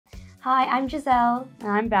Hi, I'm Jezelle. And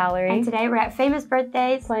I'm Valerie. And today we're at Famous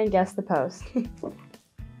Birthdays. Playing Guess the Post.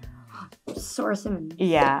 Sora Simmons.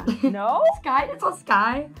 Yeah. No? Sky? It's all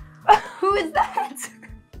Sky. Who is that?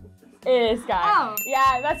 It is Sky. Oh.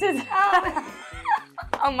 Yeah, that's his. Oh,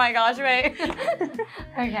 oh my gosh, wait. Okay.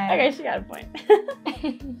 Okay, she got a point.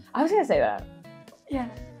 I was going to say that. Yeah.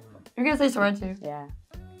 You're going to say Sora too. Yeah.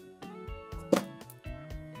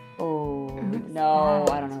 Oh, Who's no.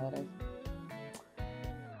 that? I don't know who that is.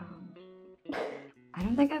 I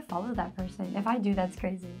don't think I follow that person. If I do, that's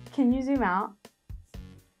crazy. Can you zoom out?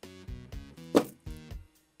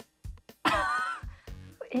 Who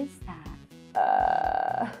is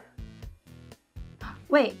that?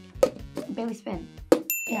 Wait. Bailey Spin.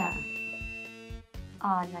 Yeah.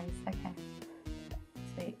 Oh, nice. Okay.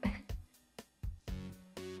 Sweet.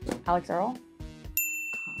 Alex Earl?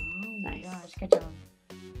 Oh my Nice. gosh, good job.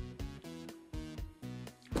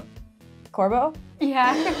 Corbo?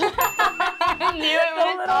 Yeah. I knew it when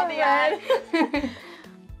I saw the ad.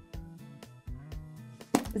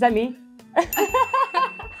 Is that me? I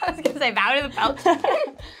was gonna say Valerie LePelch.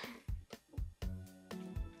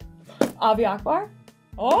 Avi Akbar?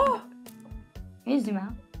 Oh! Can you zoom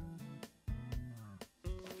out?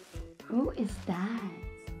 Who is that?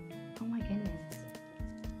 Oh my goodness.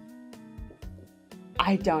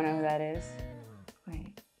 I don't know who that is.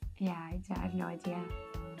 Wait. Yeah, I have no idea.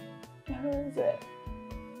 Who is it?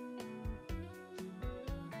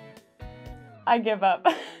 I give up.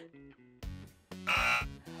 I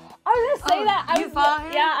was gonna say that. You follow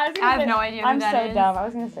him? Yeah, I was gonna I say have no idea who I'm that so is. dumb. I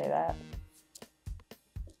was gonna say that.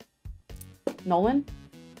 Nolan?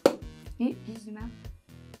 Can you zoom out?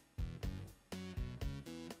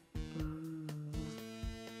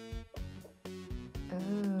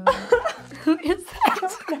 Ooh. Who is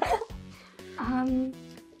that?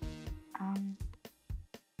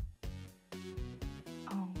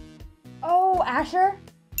 Oh, Asher?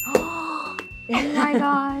 Oh my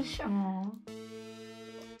gosh. Oh.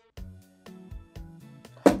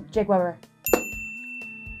 Jake Weber.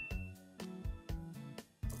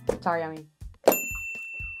 Sorry, Yummy.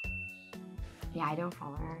 Yeah, I don't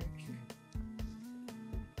follow her.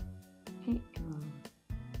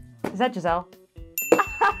 Is that Jezelle?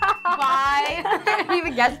 Bye. I didn't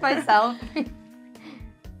even guess myself. Is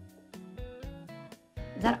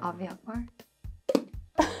that Avi Akbar?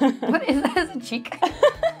 What is that? Is a cheek?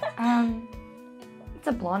 It's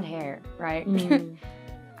a blonde hair, right? Mm.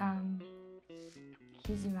 Can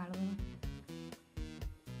you zoom out a little?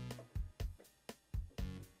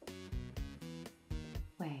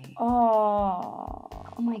 Wait. Oh.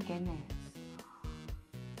 Oh my goodness.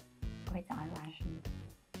 Wait, the eyelashes.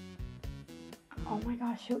 Oh my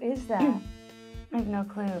gosh, who is that? I have no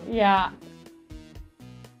clue. Yeah.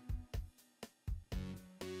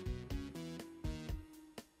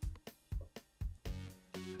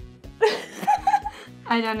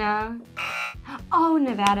 I don't know. Oh,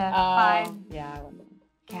 Nevada. Bye. Yeah, I wouldn't.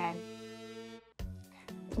 Okay.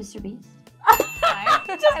 Mr. Beast.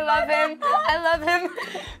 I love him. I love him.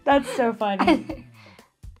 That's so funny.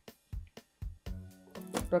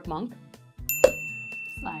 Brooke Monk?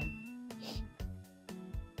 Slime.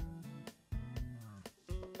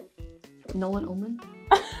 Nolan Ullman.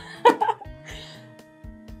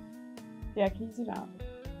 Yeah, can you zoom out?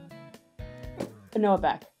 Noah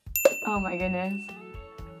Beck. Oh my goodness.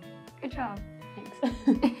 Good job. Thanks. I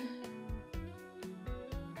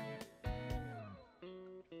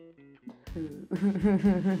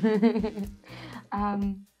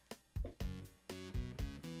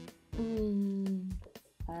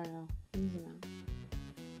don't know. Can you zoom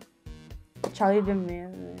out? Charlie D'Amelio.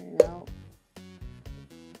 No.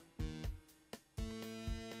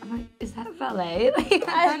 I'm like, is that a valet? Like,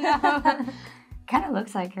 I don't know. Kind of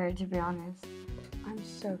looks like her, to be honest. I'm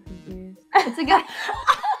so confused. It's a guy.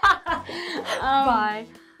 Bye.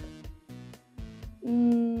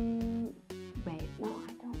 Wait. No,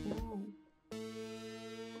 I don't know.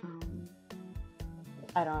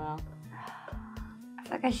 I don't know. I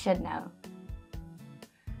feel like I should know.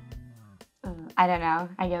 I don't know.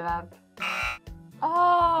 I give up. Little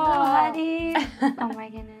Oh. Hattie. Oh my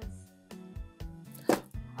goodness.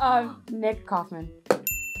 Nick Kaufman.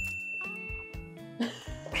 Is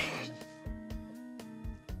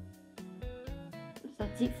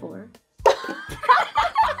that T4?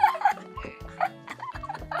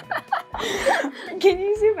 Can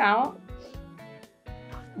you zoom out?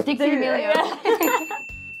 Dixie D'Amelio.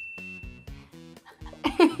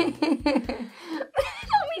 Let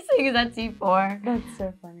me see, is that T4? That's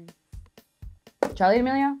so funny. Charlie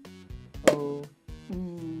D'Amelio? Oh.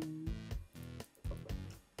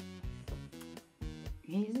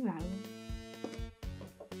 He's around.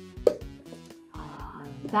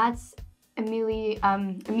 That's Amelie.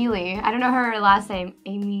 Amelie. I don't know her last name.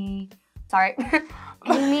 Amy. Sorry.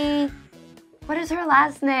 Amy. What is her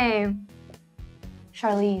last name?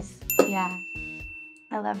 Charlize. Yeah.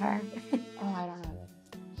 I love her. Oh, I don't know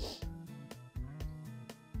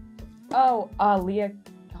that. Oh, Leah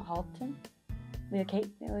Halton? Leah Kate?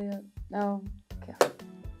 Leah. No. Okay.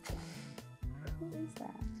 Who is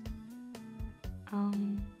that?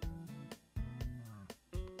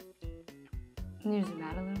 Can you zoom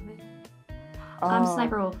out a little bit? Oh.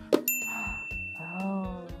 Sniper Wolf.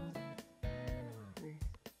 Oh. Nice.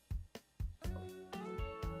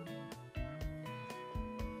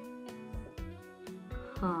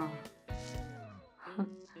 Huh.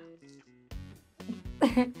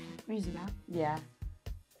 Can you zoom out? Yeah.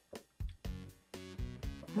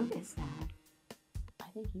 Who is that? I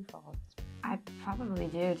think you followed this. I probably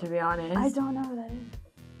do, to be honest. I don't know who that is.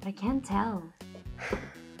 But I can't tell.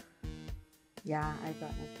 Yeah, I've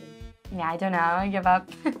got nothing. Yeah, I don't know. I give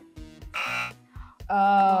up.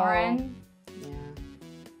 Oh. Lauren. Yeah.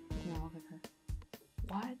 I can all look at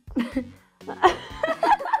her. What?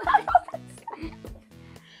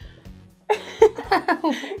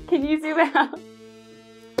 Can you zoom out?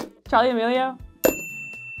 Charlie Emilio?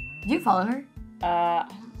 Do you follow her? I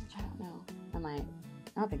don't know. I might.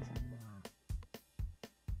 I don't think so.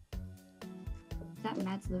 Is that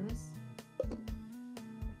Mads Lewis?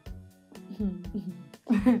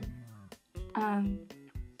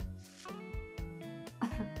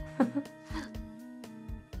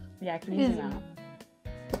 Yeah, can you zoom out?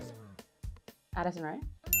 Addison, right?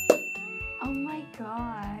 Oh my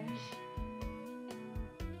gosh.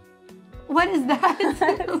 What is that?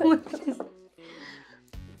 What is...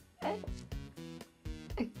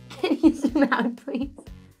 Can you zoom out, please?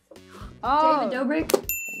 Oh. David Dobrik? Dang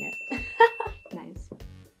it. Nice.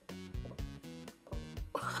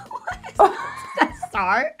 What is that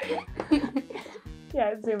star?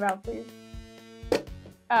 Yeah, zoom out, please.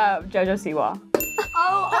 Jojo Siwa.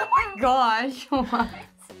 Oh my gosh. What?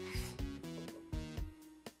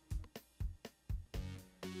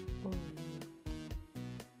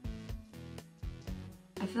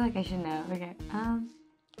 I feel like I should know. Okay.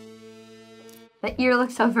 That ear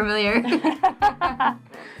looks so familiar. Can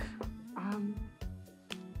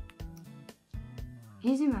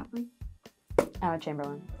you zoom out, please? Emma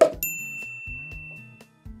Chamberlain.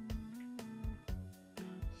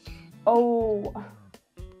 Oh.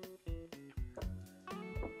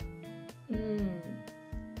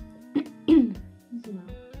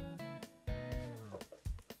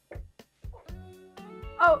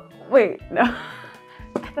 Oh, wait, no.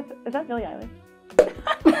 Is that Billie Eilish?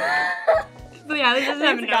 Billie Eilish doesn't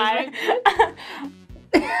have a guy.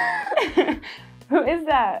 Who is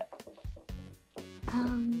that?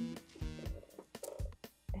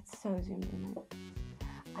 It's so zoomed in.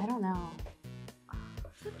 I don't know.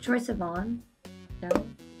 Troye Sivan? No.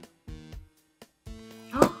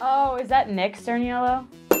 Oh, is that Nick Sterniello?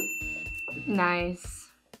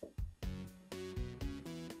 Nice.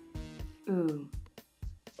 Ooh.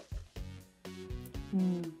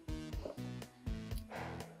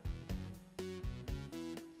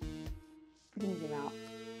 Zoom out.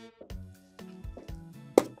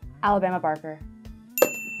 Alabama Barker.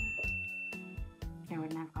 I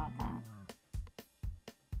wouldn't have got that.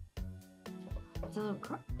 It's a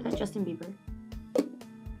little is that Justin Bieber?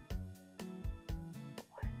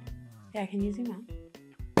 Yeah, can you zoom out?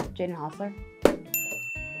 Jaden Hossler.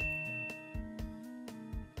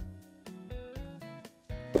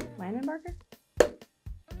 Landon Barker?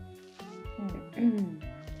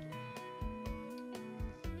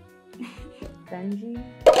 Benji?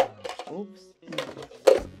 Oops.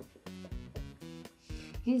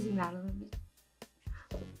 Can you zoom out a little bit?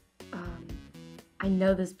 I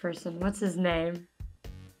know this person. What's his name?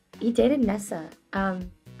 He dated Nessa. I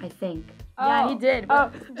think. Oh. Yeah, he did.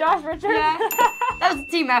 Oh, Josh Richards? Yeah. That was a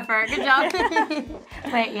team effort. Good job.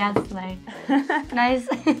 Wait, yes, nice. Nice.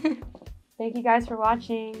 Thank you guys for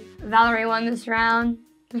watching. Valerie won this round.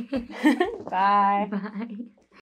 Bye. Bye.